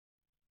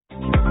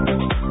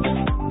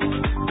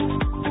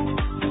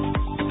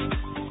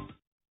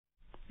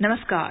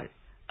Namaskar.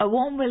 A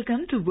warm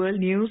welcome to World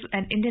News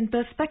and Indian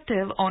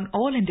Perspective on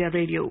All India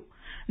Radio.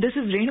 This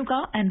is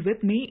Renuka and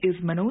with me is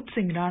Manoj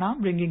Singh Rana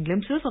bringing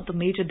glimpses of the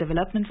major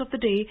developments of the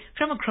day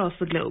from across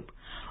the globe.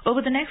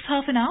 Over the next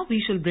half an hour,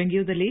 we shall bring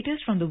you the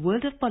latest from the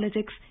world of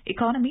politics,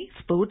 economy,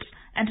 sports,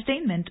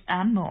 entertainment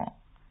and more.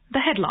 The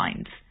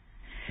headlines.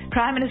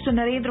 Prime Minister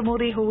Narendra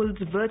Modi holds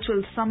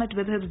virtual summit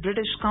with his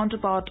British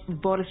counterpart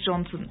Boris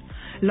Johnson.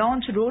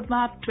 Launch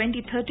Roadmap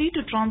 2030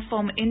 to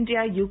transform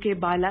India-UK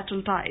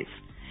bilateral ties.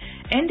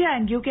 India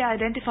and UK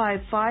identify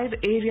 5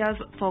 areas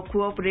for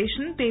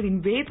cooperation,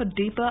 paving way for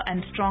deeper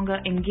and stronger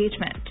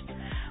engagement.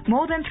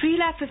 More than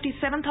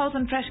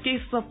 3,57,000 fresh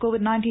cases of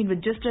COVID-19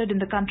 registered in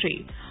the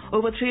country.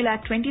 Over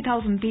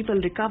 3,20,000 people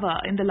recover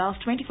in the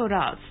last 24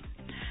 hours.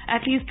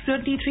 At least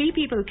 33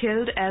 people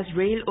killed as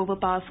rail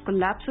overpass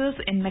collapses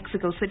in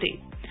Mexico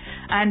City.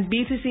 And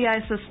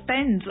BCCI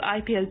suspends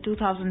IPL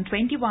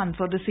 2021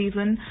 for the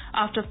season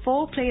after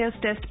 4 players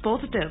test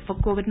positive for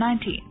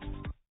COVID-19.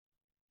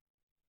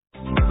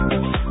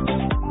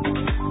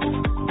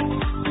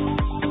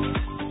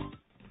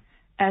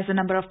 As the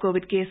number of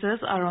COVID cases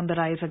are on the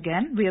rise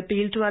again, we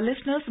appeal to our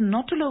listeners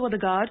not to lower the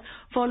guard,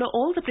 follow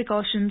all the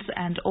precautions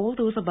and all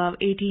those above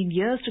 18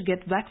 years to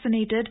get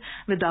vaccinated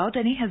without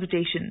any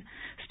hesitation.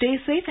 Stay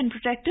safe and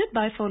protected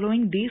by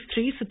following these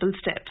 3 simple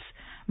steps.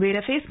 Wear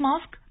a face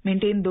mask,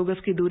 maintain 2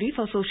 gaz ki duri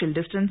for social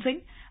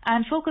distancing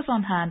and focus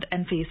on hand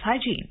and face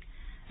hygiene.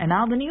 And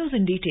now the news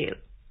in detail.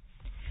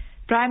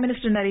 Prime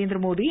Minister Narendra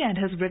Modi and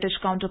his British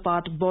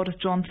counterpart Boris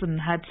Johnson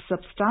had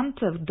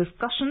substantive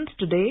discussions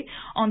today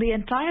on the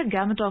entire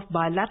gamut of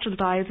bilateral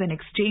ties and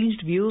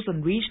exchanged views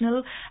on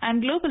regional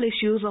and global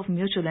issues of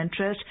mutual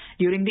interest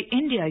during the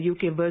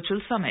India-UK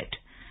virtual summit.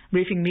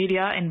 Briefing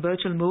media in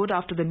virtual mode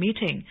after the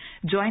meeting,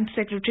 Joint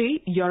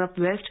Secretary Europe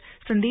West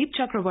Sandeep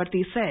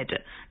Chakravarti said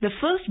the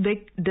first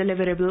big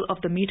deliverable of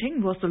the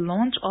meeting was the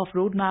launch of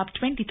Roadmap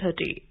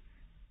 2030.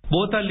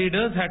 Both our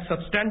leaders had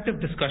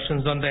substantive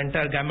discussions on the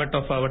entire gamut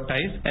of our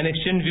ties and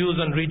exchanged views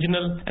on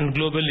regional and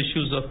global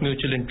issues of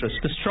mutual interest.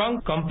 The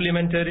strong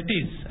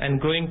complementarities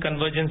and growing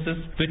convergences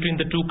between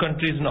the 2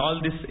 countries in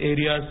all these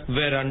areas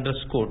were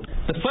underscored.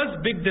 The first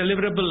big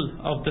deliverable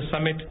of the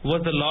summit was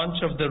the launch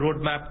of the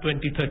Roadmap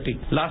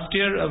 2030. Last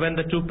year, when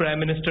the 2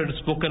 Prime Ministers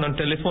spoken on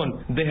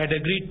telephone, they had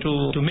agreed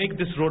to make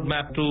this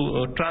roadmap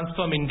to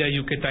transform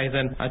India-UK ties,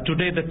 and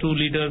today the 2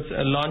 leaders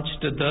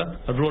launched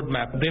the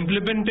roadmap. The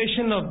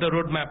implementation of the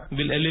roadmap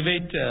will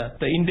elevate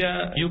the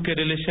India-UK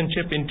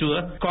relationship into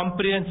a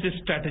comprehensive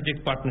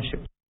strategic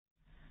partnership.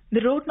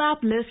 The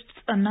roadmap lists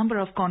a number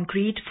of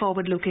concrete,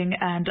 forward-looking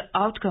and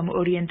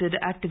outcome-oriented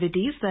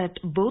activities that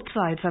both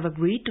sides have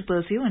agreed to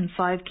pursue in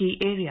 5 key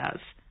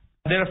areas.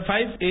 There are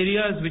 5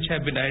 areas which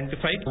have been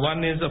identified.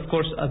 One is, of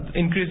course,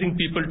 increasing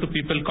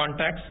people-to-people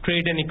contacts,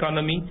 trade and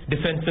economy,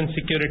 defense and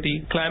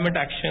security, climate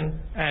action,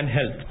 and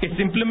health. Its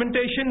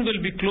implementation will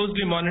be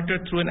closely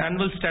monitored through an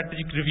annual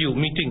strategic review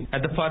meeting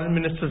at the foreign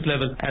ministers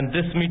level, and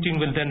this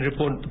meeting will then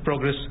report the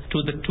progress to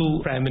the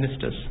 2 prime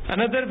ministers.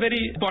 Another very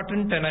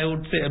important and I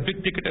would say a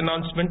big-ticket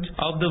announcement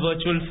of the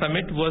virtual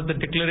summit was the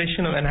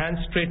declaration of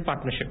enhanced trade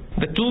partnership.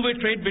 The two-way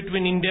trade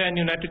between India and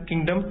United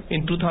Kingdom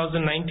in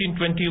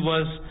 2019-20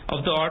 was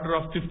of the order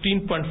of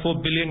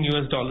 $15.4 billion.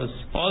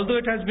 Although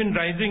it has been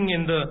rising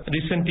in the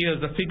recent years,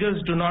 the figures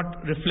do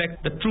not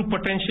reflect the true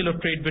potential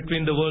of trade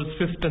between the world's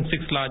 5th and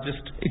 6th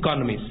largest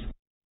economies.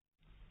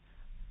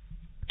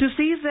 To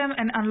seize them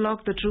and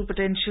unlock the true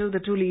potential, the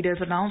 2 leaders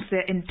announced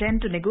their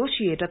intent to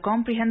negotiate a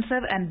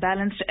comprehensive and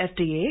balanced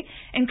FTA,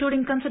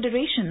 including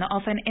consideration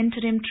of an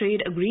interim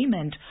trade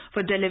agreement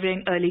for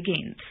delivering early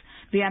gains.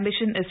 The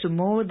ambition is to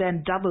more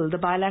than double the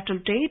bilateral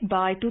trade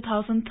by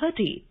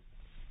 2030.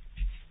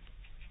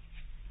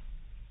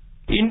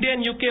 India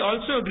and UK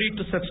also agreed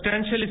to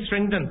substantially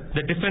strengthen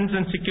the defense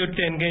and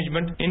security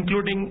engagement,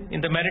 including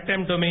in the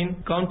maritime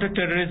domain,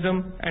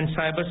 counter-terrorism and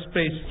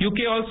cyberspace.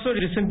 UK also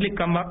recently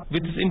come up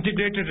with its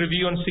integrated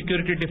review on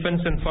security,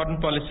 defense and foreign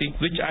policy,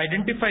 which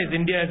identifies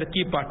India as a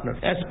key partner.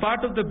 As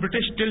part of the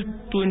British tilt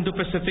to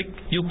Indo-Pacific,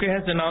 UK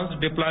has announced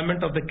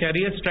deployment of the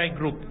Carrier Strike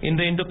Group in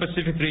the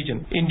Indo-Pacific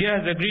region.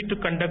 India has agreed to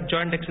conduct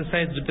joint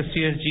exercise with the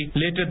CSG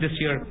later this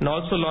year and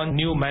also launch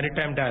new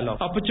maritime dialogue.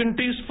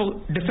 Opportunities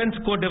for defense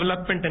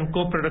co-development and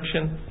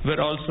co-production were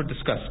also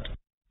discussed.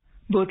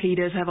 Both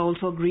leaders have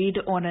also agreed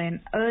on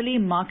an early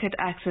market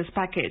access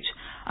package.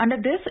 Under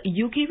this,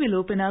 UK will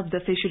open up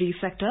the fisheries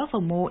sector for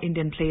more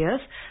Indian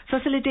players,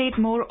 facilitate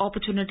more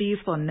opportunities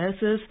for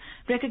nurses,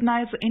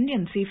 recognize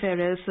Indian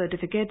seafarers'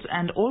 certificates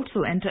and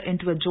also enter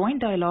into a joint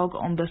dialogue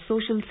on the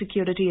Social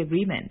Security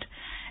Agreement.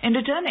 In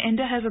return,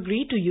 India has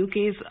agreed to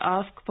UK's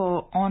ask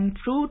on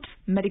fruits,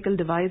 medical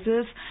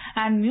devices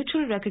and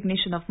mutual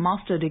recognition of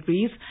master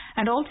degrees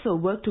and also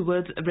work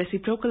towards a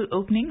reciprocal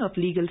opening of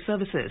legal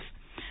services.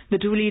 The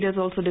 2 leaders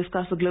also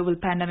discussed the global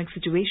pandemic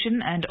situation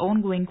and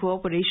ongoing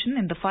cooperation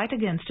in the fight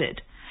against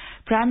it.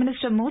 Prime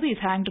Minister Modi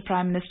thanked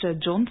Prime Minister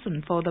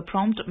Johnson for the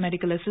prompt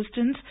medical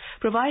assistance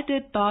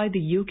provided by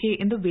the UK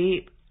in the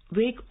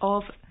wake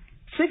of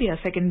severe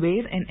second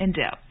wave in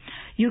India.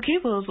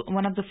 UK was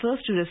one of the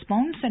first to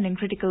respond, sending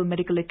critical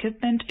medical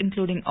equipment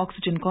including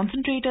oxygen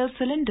concentrators,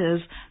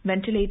 cylinders,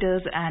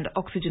 ventilators and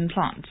oxygen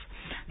plants.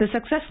 The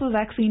successful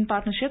vaccine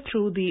partnership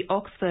through the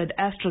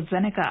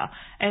Oxford-AstraZeneca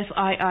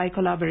SII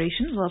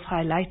collaboration was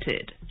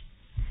highlighted.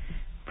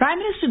 Prime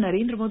Minister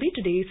Narendra Modi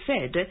today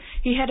said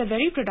he had a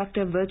very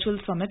productive virtual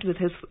summit with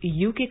his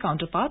UK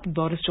counterpart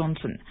Boris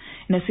Johnson.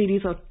 In a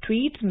series of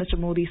tweets, Mr.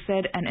 Modi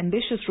said an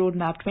ambitious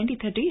roadmap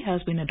 2030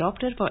 has been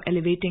adopted for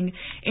elevating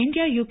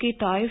India-UK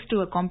ties to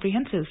a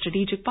comprehensive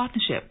strategic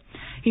partnership.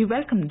 He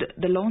welcomed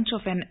the launch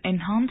of an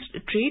enhanced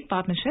trade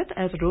partnership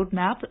as a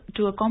roadmap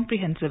to a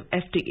comprehensive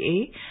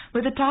FTA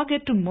with a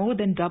target to more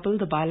than double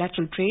the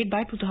bilateral trade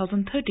by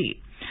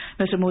 2030.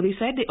 Mr. Modi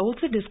said they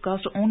also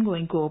discussed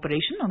ongoing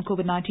cooperation on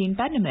COVID-19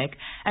 pandemic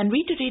and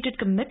reiterated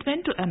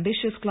commitment to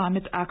ambitious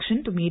climate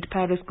action to meet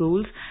Paris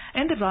goals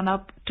in the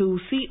run-up to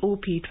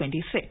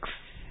COP26.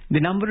 The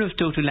number of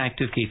total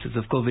active cases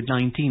of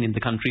COVID-19 in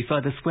the country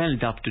further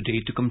swelled up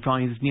today to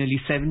comprise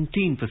nearly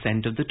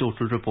 17% of the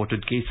total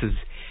reported cases.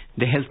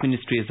 The Health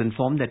Ministry has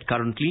informed that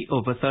currently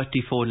over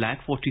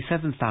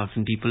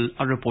 34,47,000 people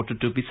are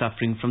reported to be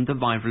suffering from the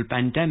viral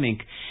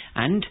pandemic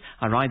and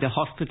are either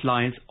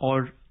hospitalized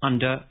or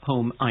under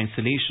home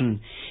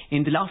isolation.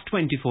 In the last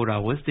 24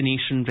 hours, the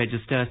nation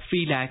registered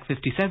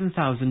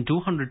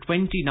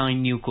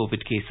 3,57,229 new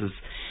COVID cases.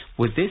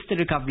 With this, the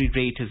recovery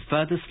rate has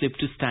further slipped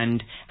to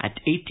stand at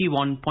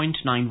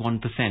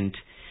 81.91%.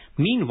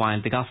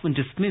 Meanwhile, the government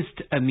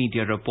dismissed a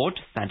media report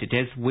that it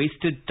has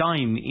wasted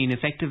time in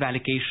effective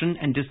allocation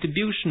and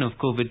distribution of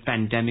COVID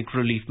pandemic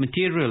relief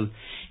material.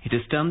 It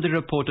has termed the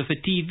report of a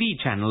TV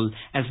channel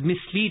as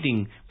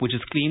misleading, which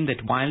has claimed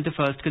that while the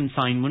first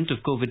consignment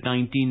of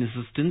COVID-19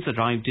 assistance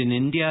arrived in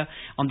India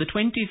on the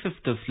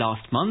 25th of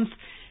last month,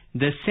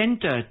 the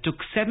centre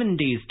took 7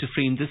 days to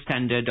frame the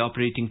standard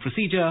operating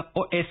procedure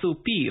or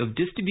SOP of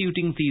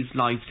distributing these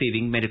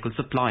life-saving medical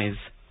supplies.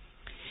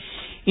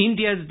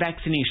 India's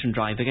vaccination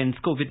drive against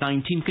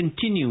COVID-19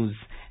 continues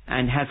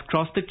and has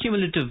crossed the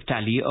cumulative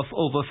tally of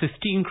over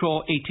 15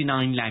 crore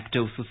 89 lakh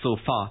doses so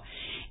far.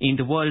 In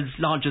the world's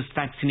largest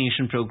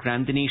vaccination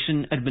program, the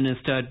nation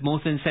administered more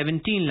than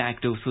 17 lakh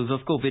doses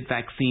of COVID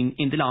vaccine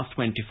in the last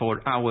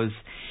 24 hours.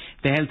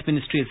 The Health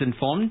Ministry has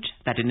informed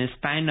that in a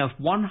span of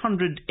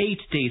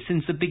 108 days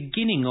since the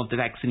beginning of the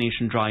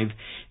vaccination drive,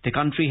 the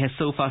country has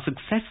so far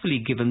successfully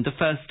given the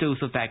first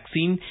dose of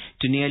vaccine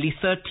to nearly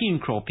 13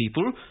 crore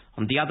people.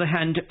 On the other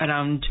hand,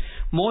 around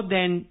more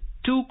than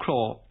 2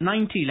 crore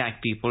 90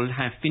 lakh people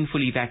have been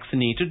fully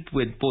vaccinated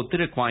with both the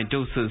required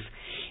doses.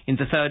 In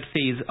the third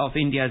phase of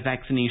India's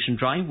vaccination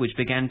drive, which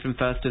began from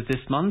 1st of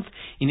this month,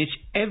 in which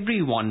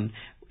everyone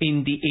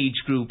in the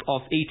age group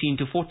of 18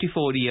 to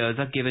 44 years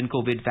are given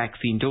COVID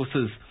vaccine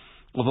doses.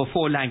 Over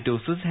 4 lakh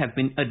doses have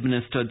been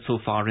administered so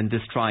far in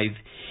this drive.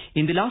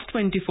 In the last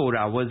 24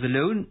 hours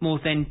alone, more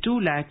than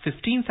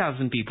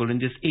 2,15,000 people in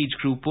this age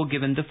group were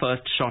given the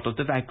first shot of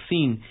the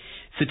vaccine.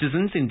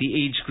 Citizens in the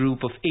age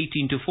group of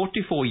 18 to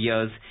 44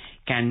 years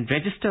can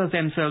register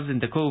themselves in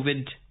the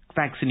COVID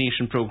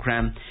vaccination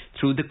program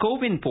through the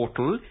CoWIN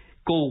portal,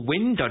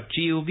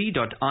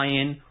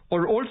 cowin.gov.in,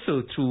 or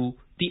also through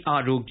the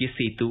Arogya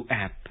Setu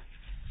app.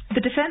 The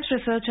Defence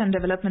Research and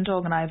Development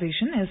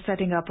Organization is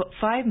setting up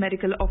 5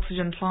 medical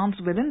oxygen plants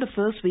within the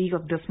first week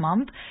of this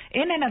month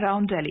in and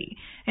around Delhi.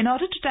 In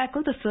order to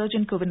tackle the surge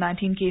in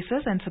COVID-19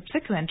 cases and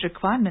subsequent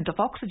requirement of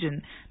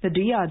oxygen, the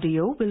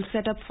DRDO will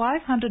set up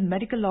 500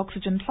 medical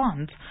oxygen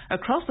plants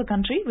across the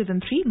country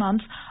within 3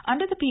 months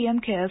under the PM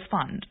CARES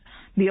Fund.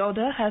 The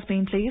order has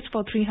been placed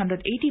for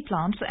 380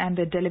 plants and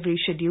their delivery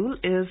schedule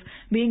is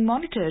being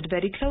monitored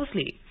very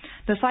closely.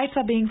 The sites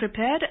are being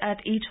prepared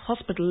at each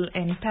hospital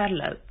in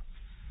parallel.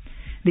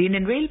 The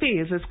Indian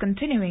Railways is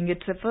continuing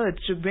its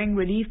efforts to bring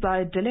relief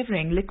by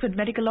delivering liquid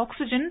medical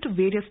oxygen to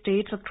various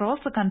states across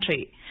the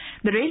country.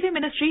 The Railway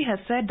Ministry has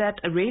said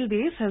that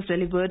Railways has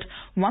delivered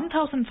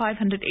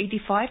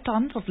 1,585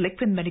 tons of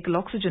liquid medical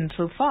oxygen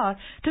so far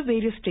to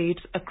various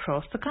states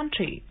across the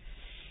country.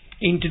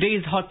 In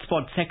today's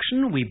Hotspot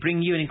section, we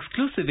bring you an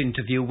exclusive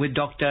interview with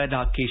Dr.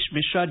 Rakesh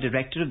Mishra,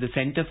 Director of the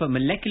Centre for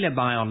Molecular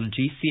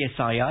Biology,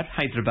 CSIR,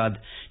 Hyderabad.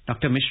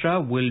 Dr.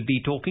 Mishra will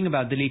be talking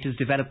about the latest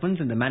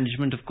developments in the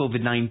management of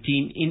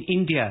COVID-19 in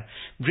India,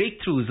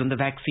 breakthroughs on the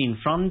vaccine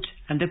front,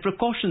 and the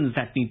precautions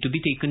that need to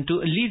be taken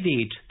to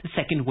alleviate the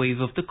second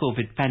wave of the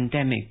COVID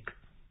pandemic.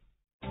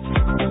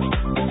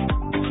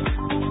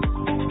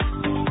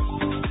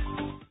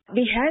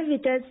 We have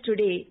with us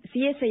today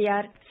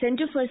CSIR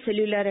Centre for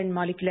Cellular and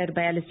Molecular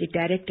Biology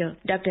Director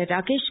Dr.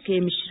 Rakesh K.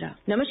 Mishra.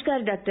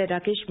 Namaskar, Dr.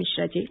 Rakesh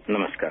Mishra ji.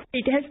 Namaskar.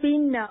 It has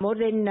been more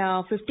than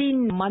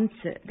 15 months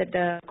that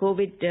the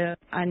COVID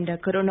and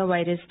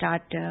coronavirus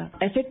start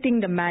affecting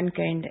the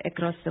mankind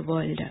across the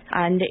world.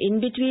 And in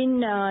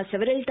between,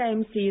 several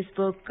times you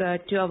spoke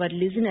to our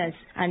listeners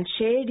and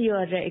shared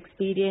your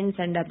experience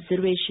and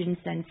observations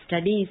and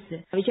studies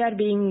which are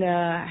being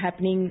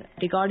happening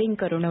regarding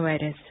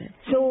coronavirus.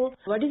 So,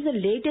 what is the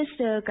latest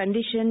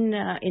condition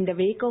in the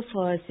wake of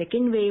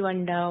second wave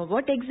and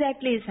what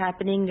exactly is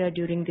happening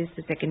during this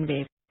second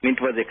wave? It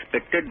was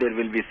expected there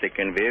will be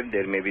second wave,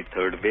 there may be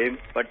third wave,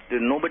 but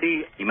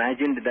nobody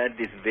imagined that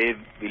this wave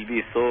will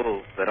be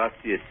so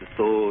ferocious,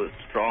 so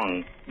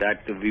strong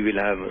that we will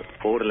have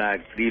 4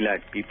 lakh, 3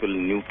 lakh people,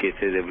 new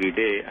cases every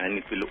day, and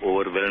it will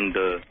overwhelm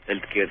the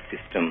healthcare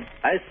system.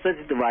 As such,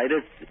 the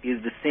virus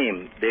is the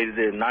same. There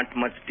is not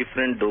much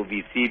different, though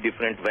we see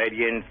different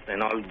variants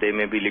and all. They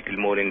may be little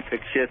more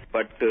infectious,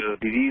 but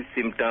disease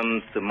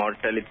symptoms,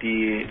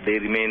 mortality, they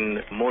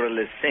remain more or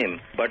less same.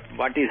 But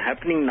what is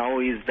happening now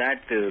is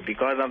that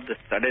because of the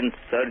sudden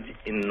surge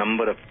in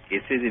number of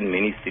cases in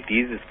many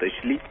cities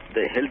especially,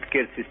 the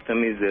healthcare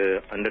system is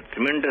under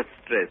tremendous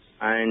stress,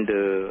 and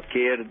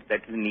care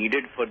that is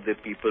needed for the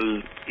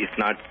people is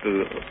not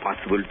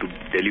possible to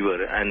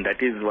deliver, and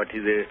that is what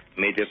is a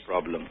major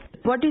problem.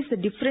 What is the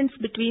difference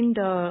between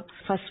the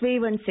first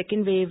wave and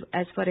second wave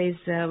as far as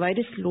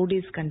virus load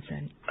is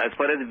concerned? As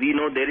far as we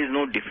know, there is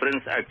no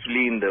difference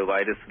actually in the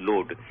virus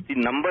load. The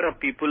number of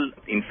people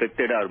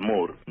infected are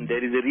more.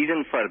 There is a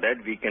reason for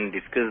that. We can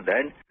discuss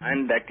that.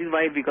 And that is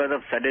why, because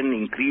of sudden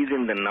increase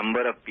in the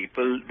number of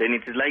people, then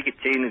it is like a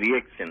chain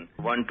reaction.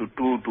 1 to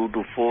 2, 2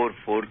 to 4,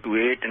 4 to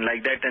 8, and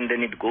like that. And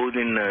then it goes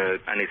in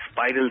and it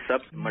spirals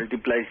up,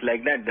 multiplies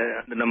like that,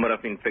 the number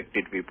of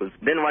infected people.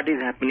 Then what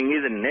is happening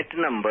is the net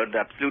number, the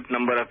absolute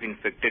number of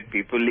infected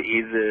people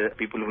is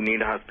people who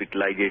need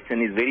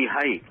hospitalization is very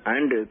high.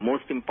 And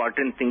most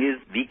important thing is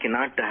we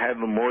cannot have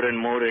more and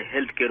more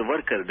healthcare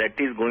workers. That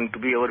is going to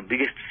be our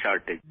biggest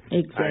shortage.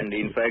 Exactly. And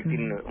in fact,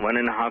 in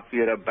 1.5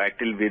 year of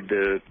battle with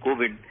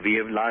COVID, we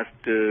have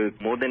lost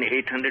more than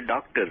 800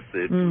 doctors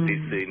to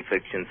this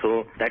infection.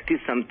 So that is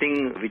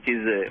something which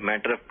is a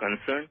matter of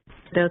concern.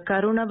 The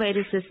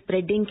coronavirus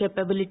spreading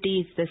capability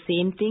is the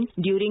same thing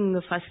during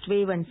the first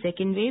wave and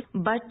second wave,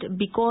 but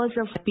because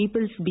of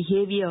people's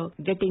behavior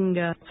getting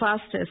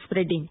fast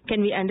spreading.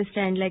 Can we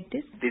understand like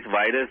this? This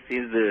virus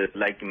is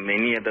like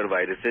many other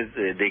viruses.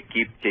 They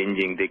keep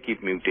changing, they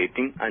keep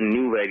mutating, and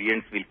new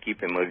variants will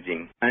keep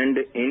emerging. And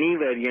any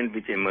variant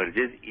which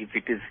emerges, if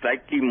it is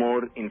slightly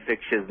more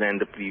infectious than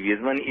the previous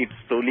one, it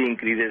slowly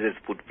increases its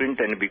footprint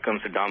and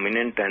becomes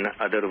dominant, and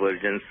other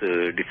versions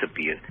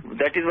disappear.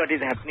 That is what is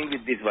happening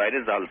with this virus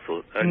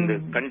also, and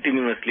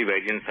continuously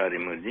variants are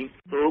emerging.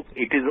 So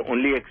it is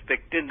only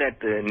expected that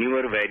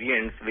newer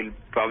variants will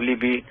probably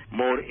be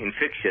more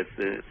infectious,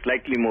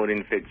 slightly more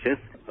infectious.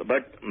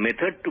 But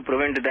method to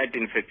prevent that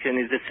infection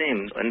is the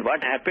same. And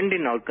what happened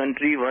in our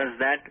country was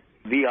that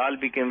we all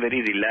became very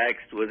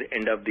relaxed towards the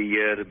end of the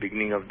year,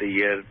 beginning of the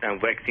year.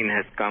 Vaccine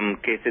has come,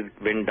 cases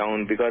went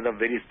down because of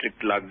very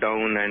strict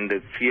lockdown and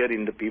fear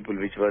in the people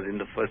which was in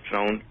the first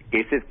round.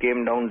 Cases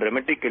came down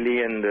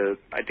dramatically, and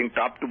I think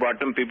top to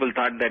bottom people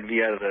thought that we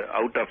are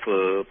out of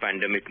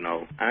pandemic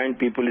now. And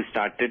people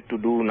started to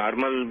do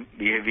normal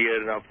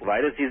behavior of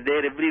virus is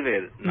there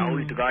everywhere. Now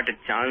it got a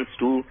chance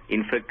to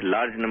infect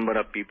large number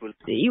of people.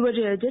 You were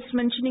just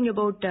mentioning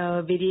about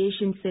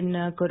variations in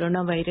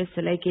coronavirus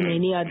like in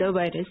any other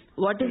virus.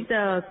 What is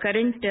the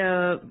current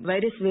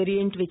virus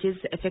variant which is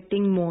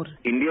affecting more?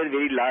 India is a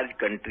very large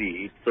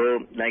country.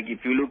 So, like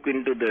if you look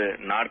into the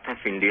north of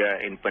India,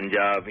 in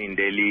Punjab, in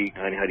Delhi,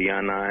 and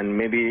Haryana, and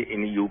maybe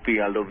in UP,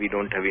 although we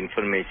don't have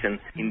information,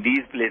 in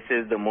these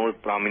places the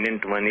most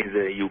prominent one is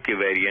the UK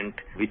variant,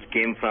 which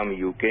came from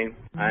UK.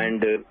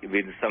 And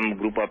with some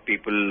group of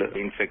people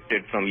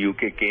infected from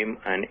UK came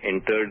and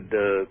entered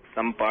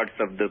some parts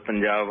of the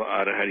Punjab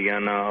or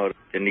Haryana or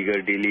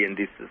Chandigarh, Delhi, and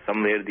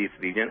somewhere this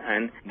region,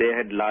 and they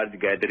had large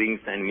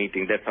gatherings and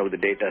meetings. That's how the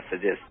data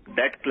suggests.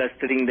 That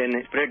clustering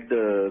then spread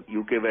the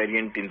UK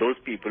variant in those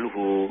people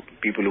who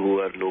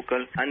are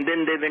local, and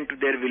then they went to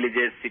their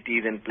villages,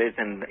 cities, and places,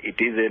 and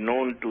it is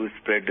known to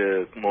spread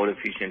more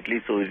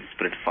efficiently, so it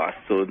spread fast.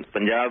 So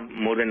Punjab,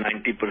 more than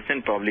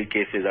 90% probably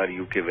cases are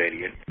UK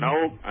variant.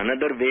 Now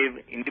another wave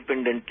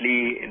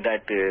independently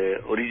that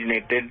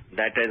originated,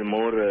 that has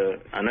more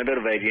another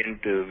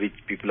variant which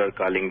people are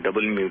calling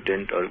double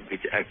mutant, or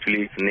which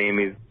actually its name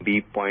is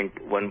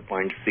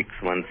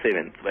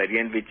B.1.617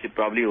 variant, which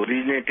probably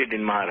originated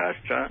in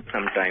Maharashtra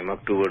sometime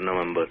October,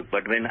 November.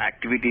 But when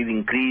activities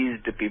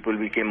increased, people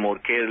became more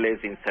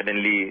careless and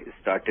suddenly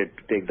started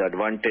to take the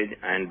advantage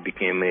and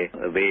became a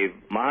wave.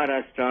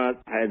 Maharashtra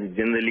has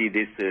generally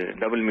this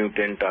double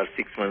mutant or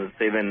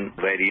 617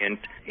 variant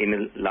in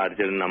a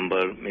larger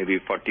number, maybe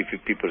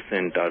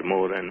 40-50% or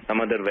more, and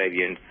some other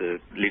variants,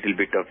 little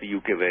bit of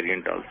UK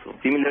variant also.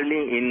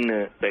 Similarly,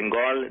 in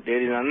Bengal,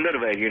 there is another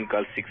variant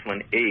called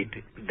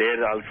 618.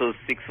 There also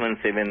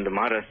 617, the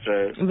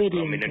Maharashtra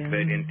dominant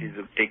variant is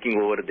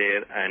taking over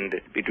there, and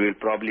it will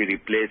probably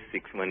replace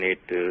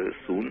 618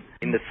 soon.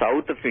 In the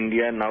south of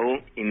India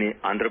now, in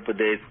Andhra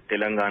Pradesh,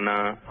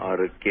 Telangana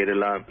or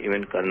Kerala,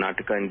 even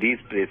Karnataka, in these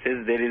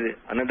places, there is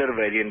another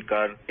variant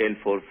called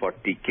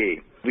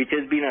L440K. which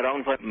has been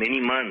around for many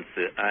months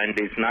and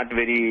it's not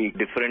very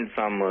different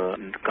from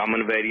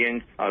common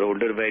variants or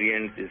older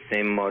variants,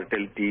 same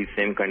mortality,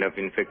 same kind of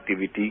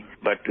infectivity,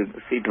 but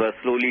it was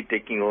slowly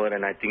taking over,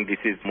 and I think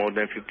this is more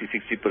than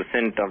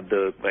 50-60% of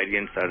the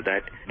variants are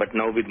that. But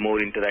now with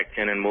more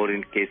interaction and more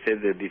in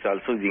cases, this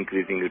also is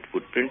increasing its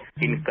footprint.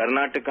 In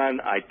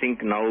Karnataka, I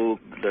think now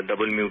the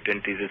double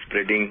mutant is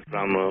spreading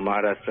from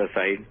Maharashtra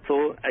side.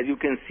 So as you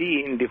can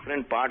see, in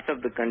different parts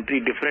of the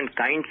country, different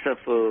kinds of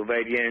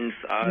variants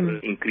are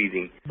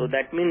increasing. So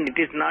that means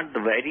it is not the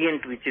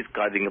variant which is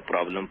causing a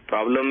problem.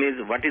 Problem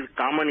is what is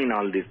common in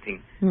all these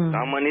things.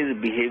 Common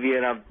is behavior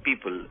of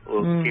people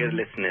or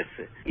carelessness.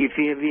 If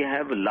we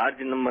have a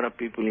large number of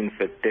people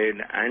infected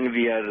and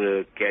we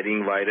are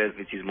carrying virus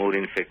which is more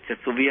infectious,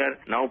 so we are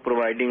now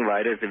providing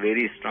virus a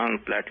very strong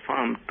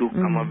platform to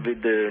come up with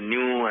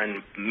new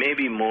and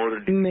maybe more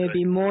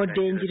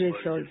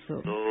dangerous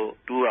also. So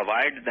to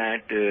avoid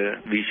that,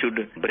 we should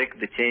break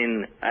the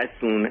chain as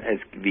soon as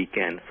we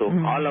can. So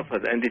all of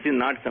us, and this is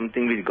not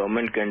something which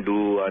government can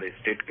do or a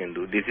state can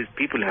do. This is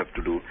people have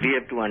to do. We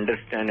have to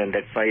understand, and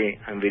that's why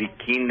I'm very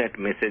keen that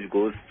message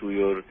goes to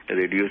your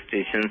radio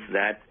stations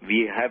that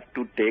we have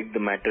to take the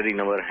matter in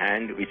our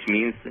hand, which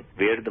means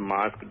wear the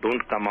mask,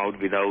 don't come out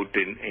without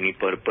any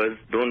purpose,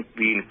 don't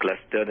be in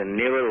cluster, and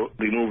never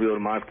remove your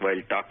mask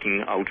while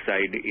talking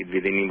outside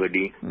with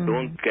anybody.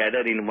 Don't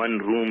gather in one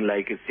room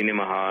like a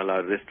cinema hall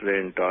or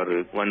restaurant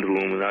or one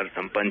room or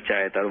some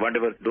panchayat or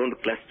whatever. Don't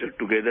cluster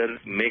together,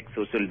 make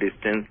social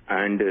distance,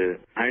 and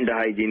hand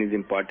hygiene is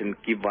important.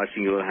 Keep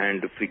washing your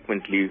hand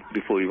frequently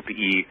before you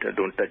eat.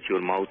 Don't touch your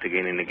mouth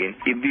again and again.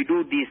 If we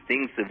do these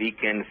things, we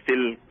can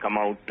still come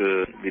out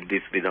with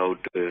this without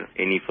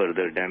any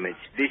further damage.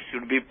 This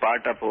should be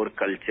part of our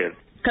culture.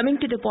 Coming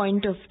to the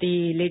point of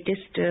the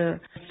latest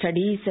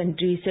studies and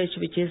research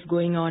which is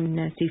going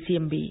on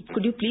CCMB,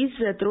 could you please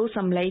throw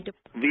some light?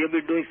 We have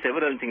been doing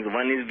several things.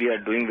 One is we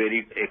are doing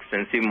very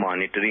extensive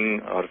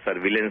monitoring or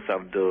surveillance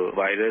of the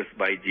virus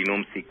by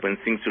genome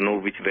sequencing to know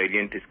which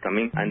variant is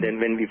coming. And then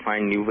when we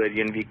find new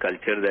variant, we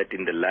culture that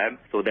in the lab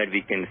so that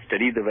we can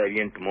study the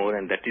variant more.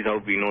 And that is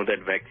how we know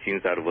that vaccines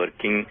are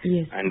working.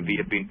 Yes. And we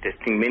have been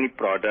testing many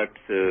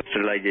products,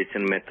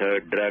 sterilization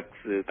method, drugs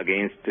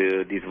against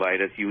this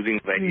virus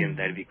using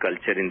variant that we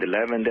culture in the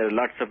lab. And there are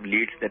lots of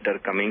leads that are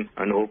coming,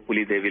 and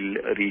hopefully they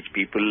will reach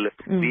people.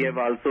 We have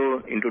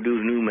also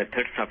introduced new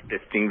methods of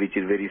testing, which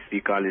is we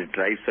call it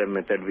dry swab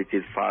method, which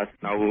is fast.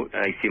 Now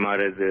ICMR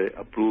has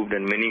approved,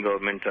 and many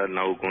governments are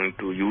now going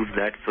to use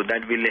that. So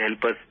that will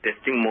help us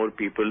testing more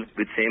people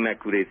with same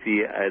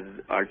accuracy as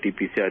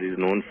RT-PCR is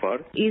known for.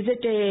 Is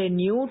it a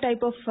new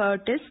type of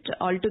test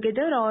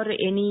altogether, or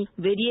any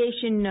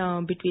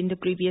variation between the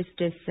previous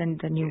tests and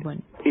the new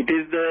one? It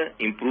is the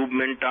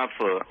improvement of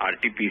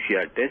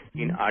RT-PCR test.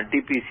 In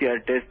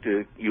RT-PCR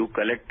test, you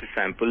collect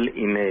sample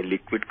in a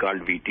liquid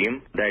called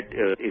VTM. That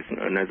is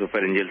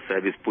nasopharyngeal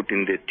swab is put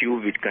in the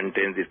tube which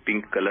contains this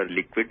pink color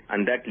liquid,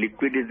 and that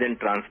liquid is then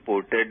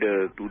transported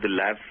to the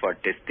lab for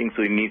testing.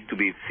 So it needs to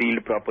be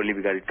sealed properly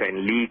because it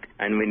can leak,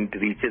 and when it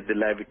reaches the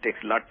lab, it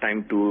takes a lot of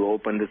time to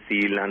open the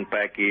seal,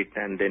 unpack it,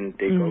 and then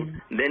take out.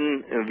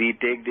 Then we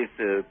take this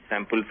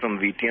sample from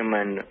VTM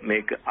and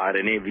make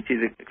RNA, which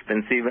is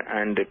expensive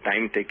and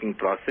time-taking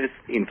process.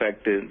 In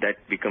fact, that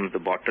becomes the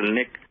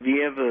bottleneck.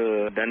 We have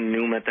done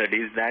new method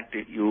is that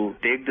you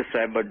take the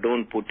swab but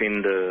don't put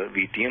in the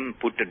VTM,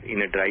 put it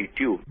in a dry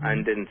tube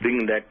and then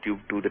bring that tube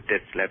to the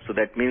test lab. So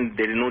that means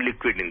there is no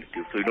liquid in the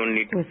tube. So you don't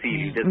need to seal.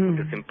 You just put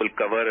a simple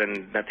cover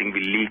and nothing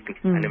will leak.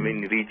 And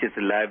when it reaches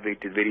the lab,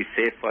 it is very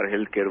safe for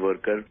healthcare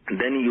workers.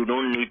 Then you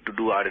don't need to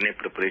do RNA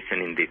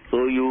preparation in this.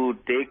 So you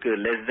take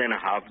less than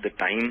half the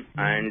time,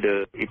 and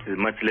it is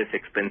much less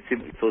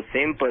expensive. So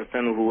same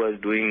person who was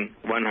doing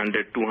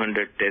 100,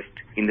 200 tests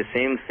in the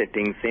same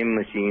setting, same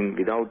machine,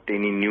 without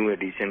any new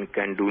addition,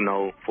 can do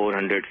now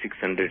 400,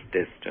 600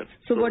 tests.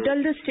 So what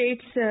are the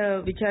states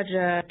which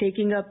are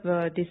taking up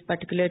this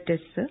particular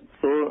test, sir?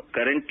 So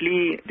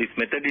currently this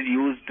method is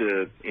used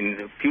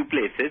in a few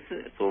places.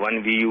 So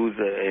one we use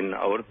in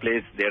our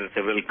place. There are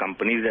several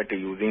companies that are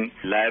using.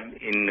 Lab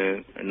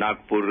in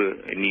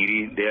Nagpur,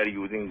 Niri, they are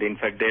using. In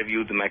fact, they have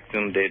used the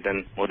maximum. They have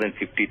done more than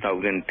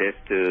 50,000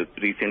 tests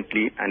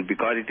recently. And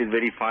because it is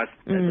very fast,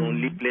 that's the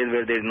only place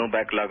where there is no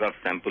backlog of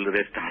sample.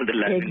 The rest of the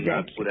labs in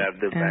Nagpur have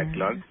the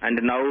backlog.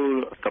 And now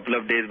a couple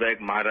of days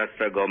back,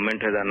 Maharashtra government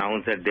has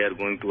announced that they are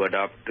going to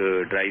adopt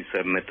dry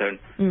swab method.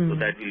 So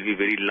that will be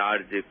very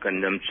large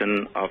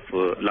consumption of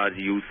large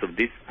use of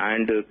this.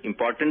 And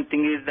important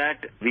thing is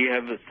that we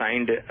have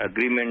signed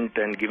agreement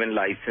and given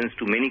license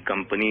to many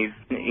companies,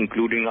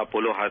 including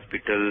Apollo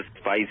Hospitals,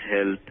 Spice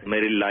Health,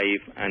 Merrill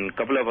Life, and a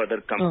couple of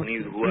other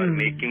companies who are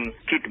making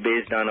kit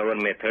based on our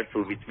method,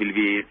 so which will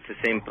be the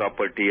same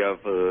property of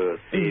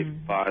safe,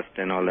 fast,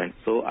 and all that.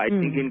 So I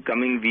think in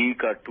coming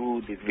week or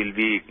two, this will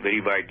be very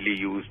widely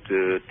used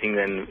thing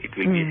and it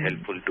will be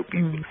helpful to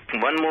people.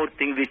 One more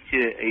thing which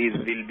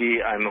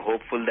I'm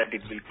hopeful that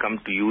it will come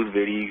to use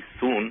very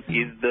soon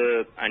is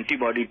the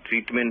antibody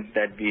treatment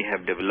that we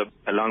have developed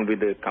along with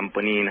a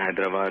company in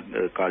Hyderabad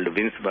called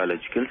Vince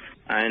Biologicals.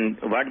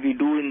 And what we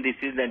do in this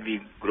is that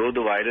we grow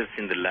the virus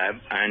in the lab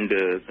and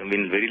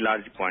in very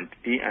large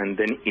quantity and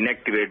then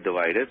inactivate the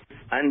virus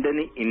and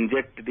then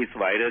inject this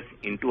virus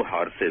into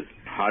horses.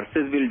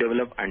 Horses will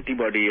develop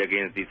antibody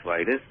against this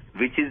virus,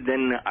 which is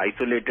then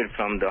isolated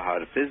from the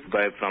horses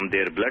from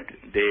their blood.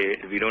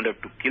 We don't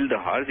have to kill the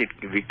horse.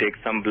 We take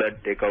some blood,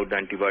 take out the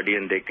antibody,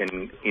 and they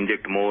can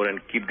inject more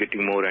and keep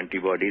getting more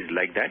antibodies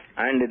like that.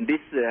 And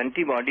this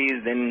antibody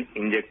is then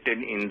injected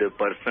in the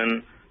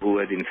person who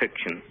has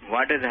infection.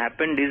 What has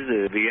happened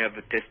is we have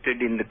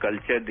tested in the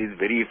culture. This is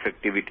very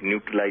effective. It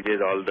neutralizes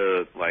all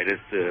the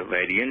virus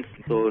variants.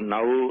 So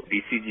now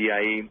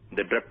DCGI,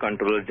 the Drug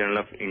Controller General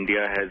of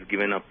India, has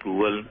given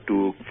approval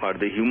for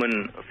the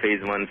human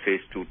phase 1,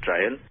 phase 2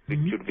 trial, which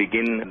should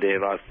begin. They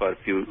have asked for a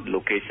few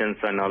locations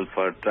and all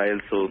for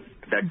trials. So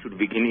that should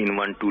begin in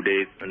 1-2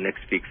 days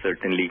next week,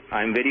 certainly.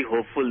 I'm very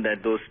hopeful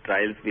that those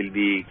trials will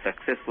be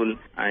successful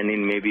and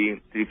in maybe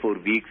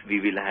 3-4 weeks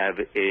we will have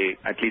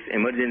at least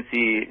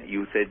emergency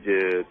usage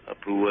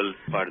approval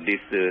for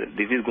this.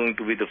 This is going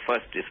to be the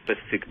first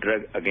specific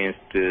drug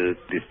against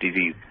this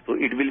disease. So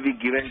it will be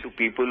given to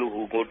people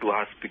who go to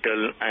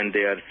hospital and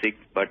they are sick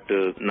but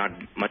not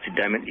much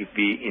damage. If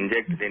we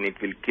inject, then it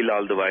will kill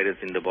all the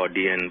virus in the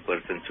body and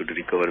person should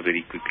recover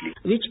very quickly.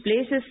 Which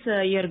places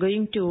you are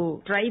going to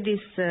try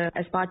this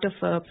as part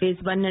of phase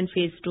 1 and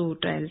phase 2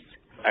 trials?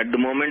 At the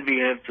moment, we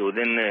have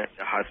chosen a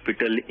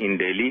hospital in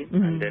Delhi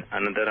and then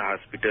another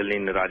hospital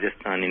in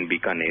Rajasthan in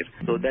Bikaner.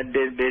 So that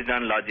is based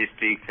on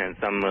logistics and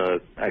some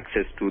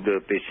access to the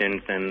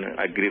patients and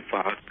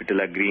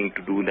hospital agreeing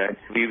to do that.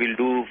 We will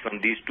do from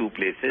these 2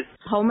 places.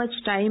 How much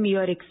time you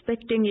are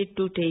expecting it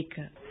to take?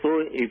 So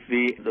if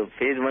the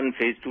phase 1,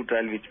 phase 2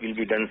 trial, which will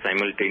be done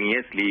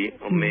simultaneously,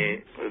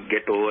 may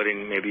get over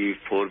in maybe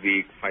 4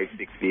 weeks,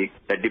 5-6 weeks.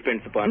 That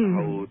depends upon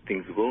how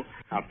things go.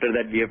 After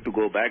that, we have to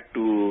go back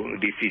to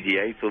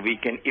DCGI. So we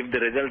can, if the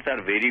results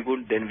are very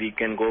good, then we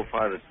can go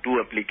for 2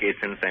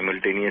 applications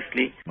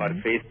simultaneously for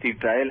phase 3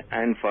 trial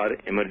and for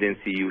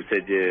emergency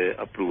usage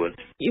approval.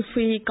 If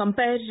we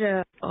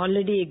compare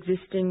already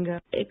existing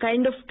a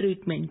kind of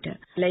treatment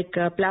like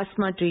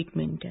plasma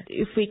treatment,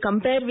 if we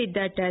compare with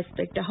that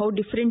aspect, how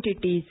different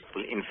it is?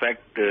 In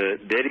fact,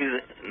 there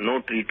is no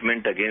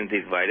treatment against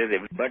this virus,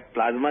 but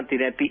plasma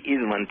therapy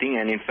is one thing,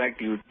 and in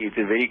fact, it's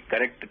a very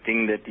correct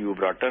thing that you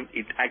brought up.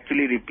 It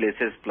actually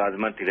replaces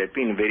plasma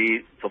therapy in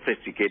very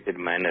sophisticated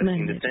manner.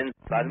 In the sense,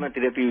 plasma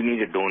therapy, you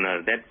need a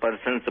donor. That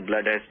person's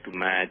blood has to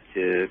match.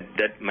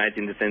 That match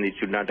in the sense it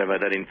should not have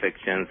other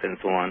infections and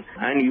so on.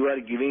 And you are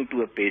giving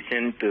to a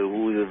patient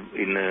who is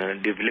in a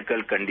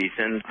difficult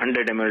condition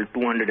 100 ml,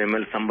 200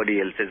 ml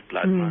somebody else's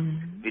plasma,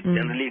 which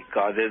generally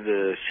causes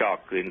a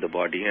shock in the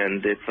body,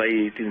 and that's why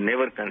it is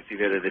never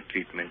considered as a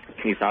treatment.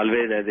 It's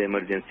always as an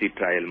emergency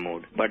trial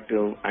mode. But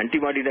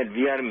antibody that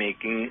we are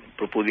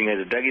proposing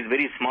as a drug is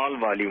very small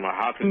volume. A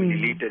half a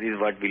milliliter is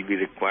what will be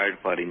required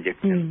for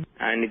injection.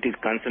 And it is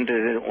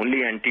concentrated as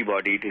only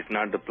antibody. It is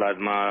not the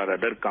plasma or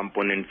other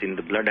components in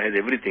the blood. Has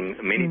everything,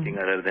 many things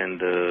other than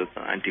the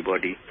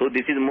antibody. So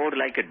this is more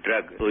like a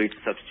drug. So it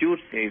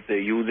substitutes, it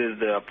uses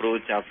the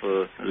approach of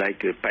like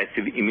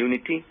passive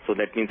immunity. So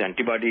that means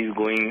antibody is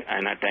going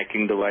and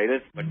attacking the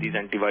virus, but these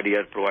antibodies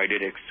are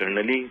provided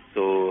externally.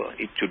 So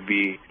it should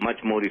be much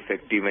more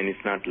effective, and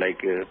it's not like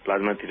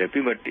plasma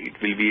therapy, but it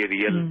will be a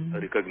real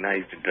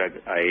recognized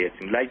drug, I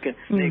assume. Like a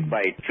snake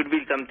bite. It should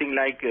be something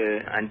like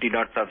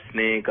antidotes of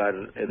snake, or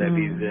that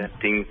is a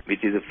thing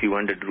which is a few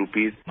hundred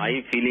rupees.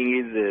 My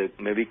feeling is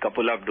maybe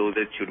couple of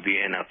doses should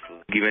be enough.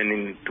 Given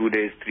in 2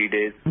 days, 3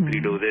 days, 3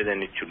 doses,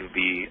 and it should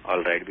be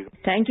all right.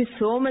 Thank you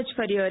so much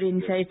for your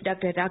insight,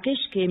 Dr.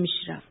 Rakesh K.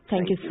 Mishra.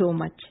 Thank you so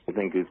much.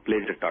 Thank you. It's a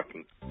pleasure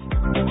talking.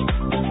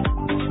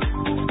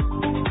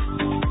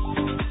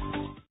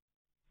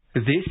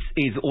 This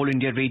is All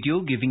India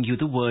Radio giving you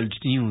the world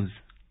news.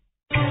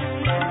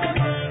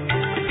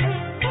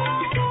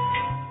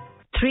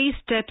 3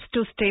 steps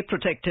to stay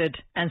protected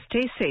and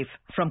stay safe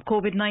from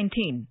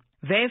COVID-19.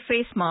 Wear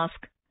face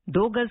mask,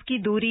 2 gaz ki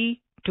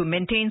duri to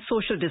maintain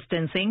social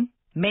distancing,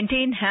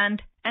 maintain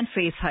hand and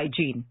face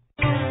hygiene.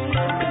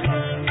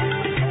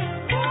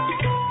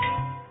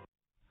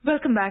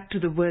 Welcome back to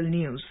the world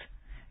news.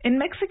 In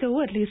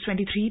Mexico, at least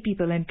 23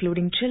 people,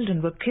 including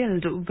children, were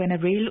killed when a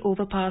rail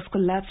overpass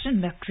collapsed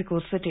in Mexico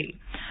City.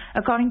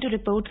 According to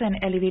reports, an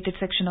elevated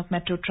section of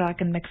metro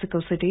track in Mexico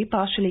City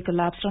partially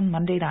collapsed on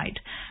Monday night,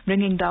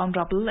 bringing down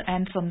rubble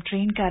and some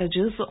train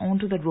carriages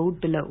onto the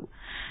road below.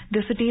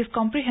 The city's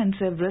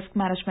Comprehensive Risk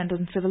Management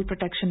and Civil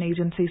Protection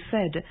Agency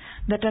said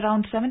that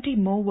around 70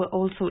 more were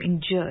also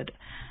injured.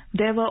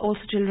 There were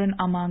also children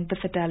among the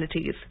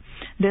fatalities.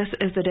 This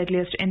is the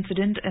deadliest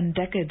incident in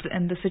decades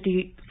in the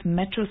city's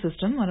metro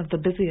system, one of the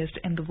busiest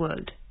in the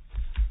world.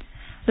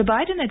 The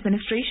Biden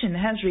administration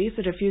has raised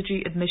the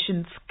refugee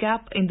admissions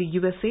cap in the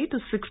USA to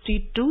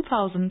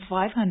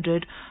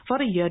 62,500 for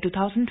the year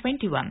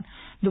 2021.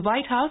 The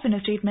White House, in a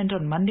statement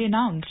on Monday,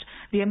 announced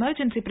the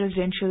emergency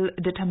presidential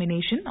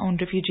determination on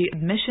refugee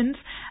admissions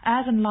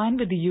as in line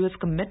with the U.S.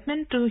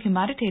 commitment to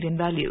humanitarian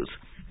values.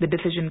 The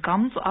decision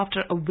comes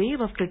after a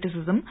wave of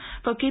criticism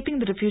for keeping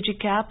the refugee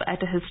cap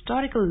at a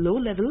historical low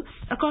level,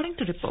 according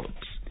to reports.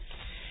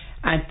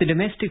 At the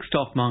domestic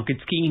stock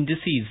markets, key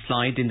indices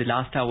slide in the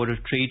last hour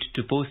of trade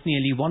to post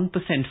nearly 1%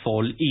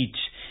 fall each,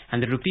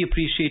 and the rupee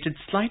appreciated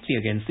slightly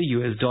against the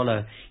US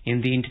dollar.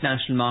 In the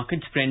international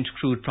markets, Brent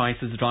crude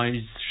prices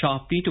rise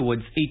sharply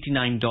towards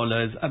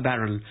 $89 a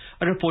barrel.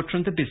 A report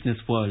from the Business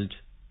World.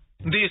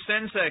 The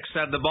Sensex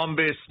at the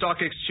Bombay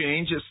Stock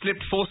Exchange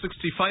slipped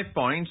 465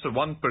 points or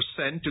 1%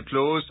 to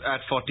close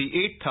at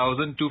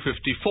 48,254.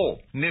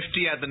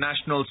 Nifty at the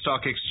National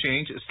Stock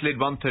Exchange slid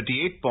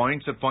 138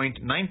 points or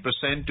 0.9%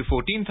 to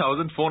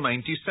 14,497.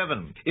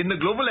 In the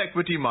global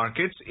equity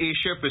markets,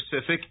 Asia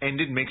Pacific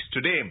ended mixed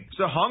today.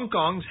 So Hong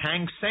Kong's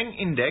Hang Seng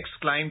Index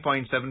climbed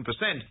 0.7%.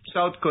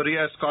 South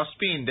Korea's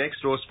Kospi Index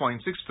rose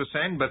 0.6%,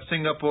 but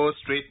Singapore's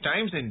Straits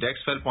Times Index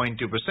fell 0.2%.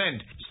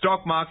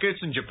 Stock markets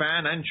in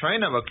Japan and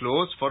China were closed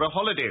for a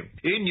holiday.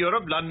 In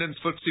Europe, London's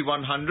FTSE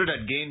 100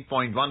 had gained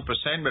 0.1%,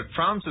 but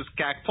France's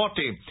CAC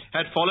 40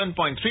 had fallen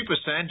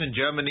 0.3%, and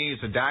Germany's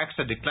DAX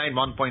had declined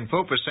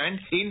 1.4%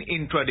 in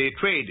intraday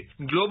trade.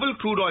 Global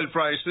crude oil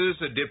prices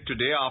dipped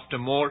today after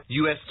more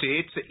U.S.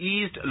 states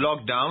eased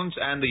lockdowns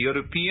and the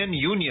European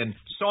Union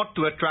sought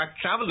to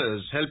attract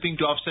travelers, helping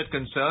to offset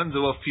concerns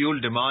over fuel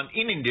demand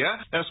in India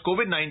as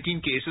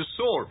COVID-19 cases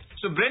soar.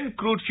 So Brent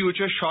crude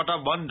futures shot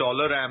up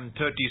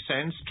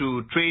 $1.30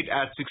 to trade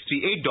at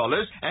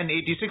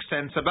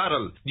 $68.86 a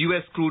barrel.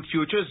 U.S. crude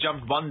futures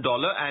jumped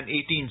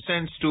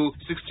 $1.18 to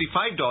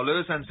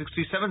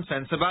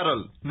 $65.67 a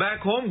barrel. Back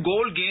home,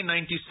 gold gained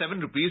 97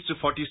 rupees to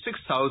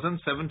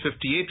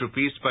 46,758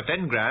 rupees per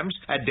 10 grams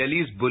at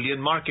Delhi's bullion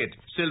market.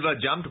 Silver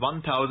jumped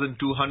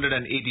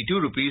 1,282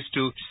 rupees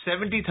to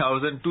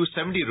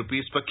 70,270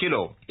 rupees per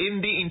kilo.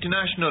 In the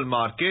international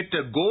market,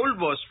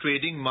 gold was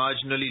trading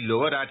marginally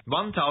lower at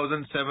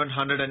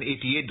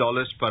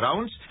 $1,788 per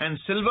ounce, and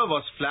silver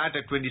was flat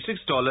at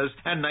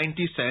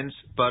 $26.90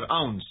 per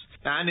ounce.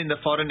 And in the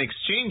foreign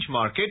exchange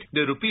market,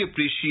 the rupee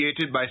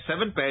appreciated by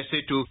 7 paise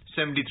to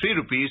 73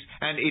 rupees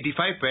and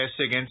 85 paise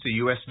against the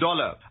US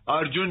dollar.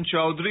 Arjun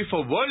Chaudhary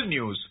for World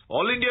News,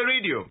 All India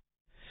Radio.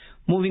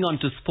 Moving on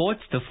to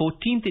sports, the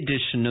 14th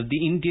edition of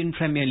the Indian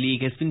Premier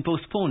League has been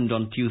postponed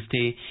on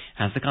Tuesday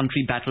as the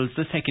country battles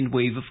the second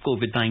wave of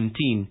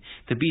COVID-19.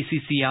 The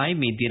BCCI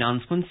made the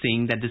announcement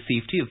saying that the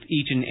safety of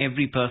each and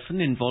every person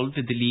involved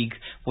with the league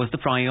was the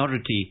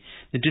priority.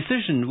 The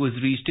decision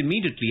was reached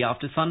immediately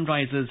after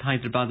Sunrisers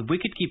Hyderabad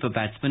wicketkeeper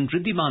batsman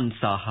Riddhiman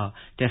Saha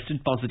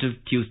tested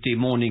positive Tuesday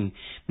morning.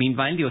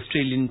 Meanwhile, the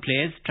Australian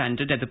players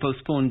stranded at the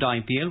postponed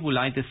IPL will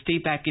either stay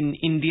back in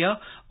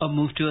India or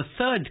move to a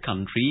third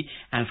country,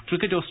 as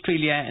Cricket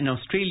Australia and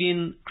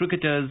Australian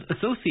Cricketers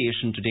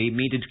Association today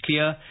made it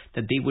clear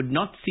that they would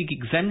not seek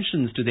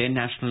exemptions to their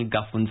national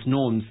government's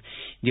norms.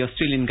 The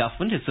Australian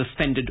government has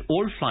suspended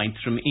all flights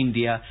from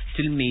India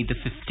till May the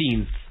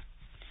 15th.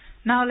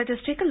 Now let us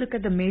take a look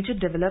at the major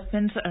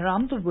developments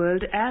around the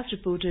world as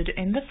reported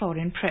in the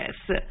foreign press.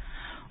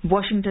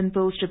 Washington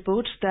Post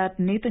reports that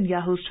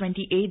Netanyahu's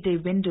 28-day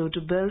window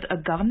to build a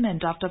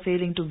government after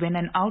failing to win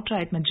an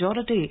outright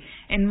majority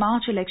in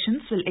March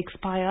elections will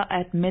expire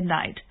at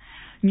midnight.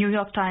 New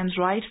York Times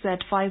writes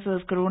that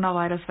Pfizer's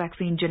coronavirus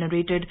vaccine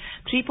generated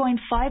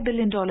 $3.5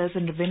 billion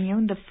in revenue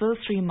in the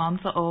first 3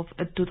 months of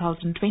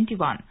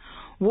 2021.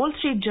 Wall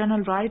Street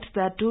Journal writes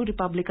that 2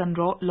 Republican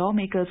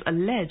lawmakers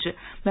allege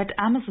that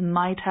Amazon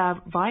might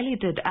have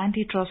violated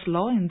antitrust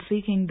law in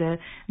seeking the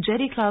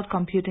Jerry Cloud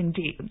computing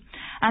deal.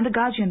 And The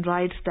Guardian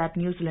writes that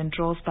New Zealand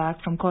draws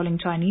back from calling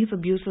Chinese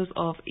abuses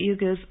of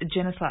Uyghurs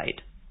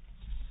genocide.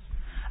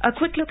 A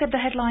quick look at the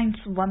headlines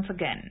once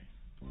again.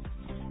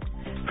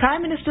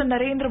 Prime Minister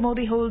Narendra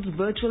Modi holds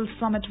virtual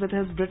summit with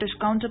his British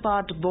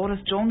counterpart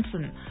Boris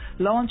Johnson.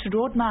 Launch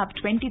Roadmap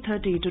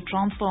 2030 to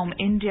transform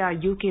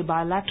India-UK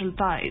bilateral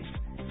ties.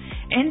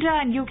 India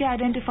and UK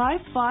identify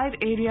 5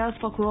 areas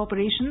for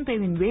cooperation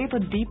paving way for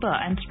deeper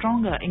and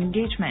stronger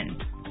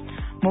engagement.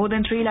 More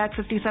than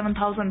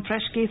 357,000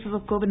 fresh cases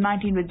of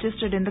COVID-19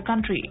 registered in the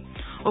country.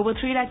 Over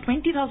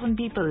 320,000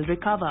 people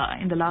recover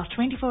in the last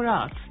 24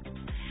 hours.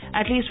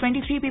 At least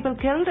 23 people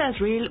killed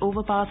as rail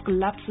overpass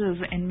collapses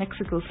in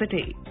Mexico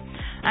City.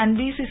 And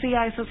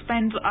BCCI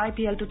suspends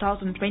IPL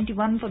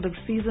 2021 for the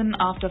season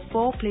after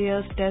 4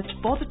 players test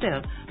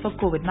positive for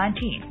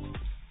COVID-19.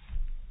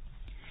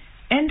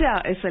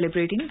 India is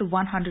celebrating the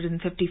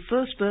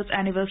 151st birth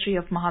anniversary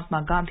of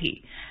Mahatma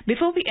Gandhi.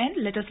 Before we end,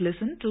 let us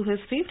listen to his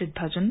favorite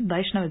bhajan,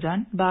 Vaishnav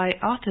by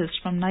artists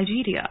from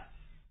Nigeria.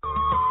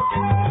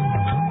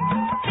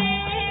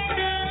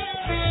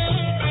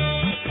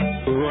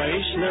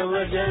 वैष्णव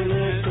जन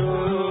को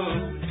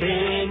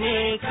तेने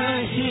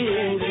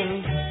कहिए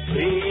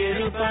पीर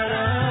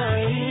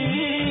पराई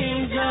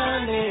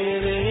जाने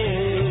रे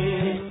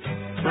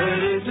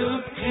पर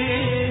दुख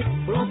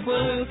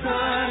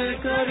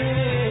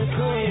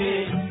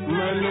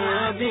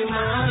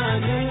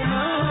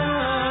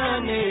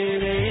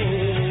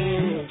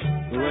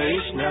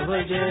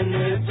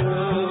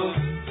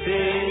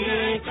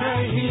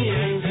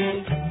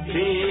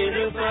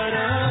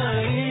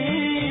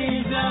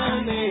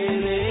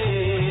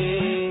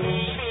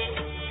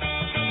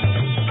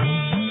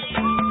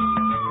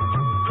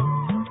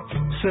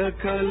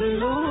सकल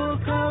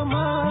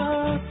लोकमा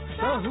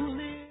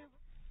सहुने.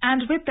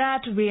 And with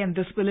that, we end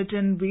this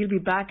bulletin. We'll be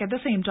back at the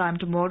same time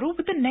tomorrow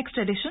with the next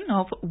edition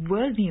of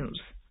World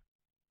News.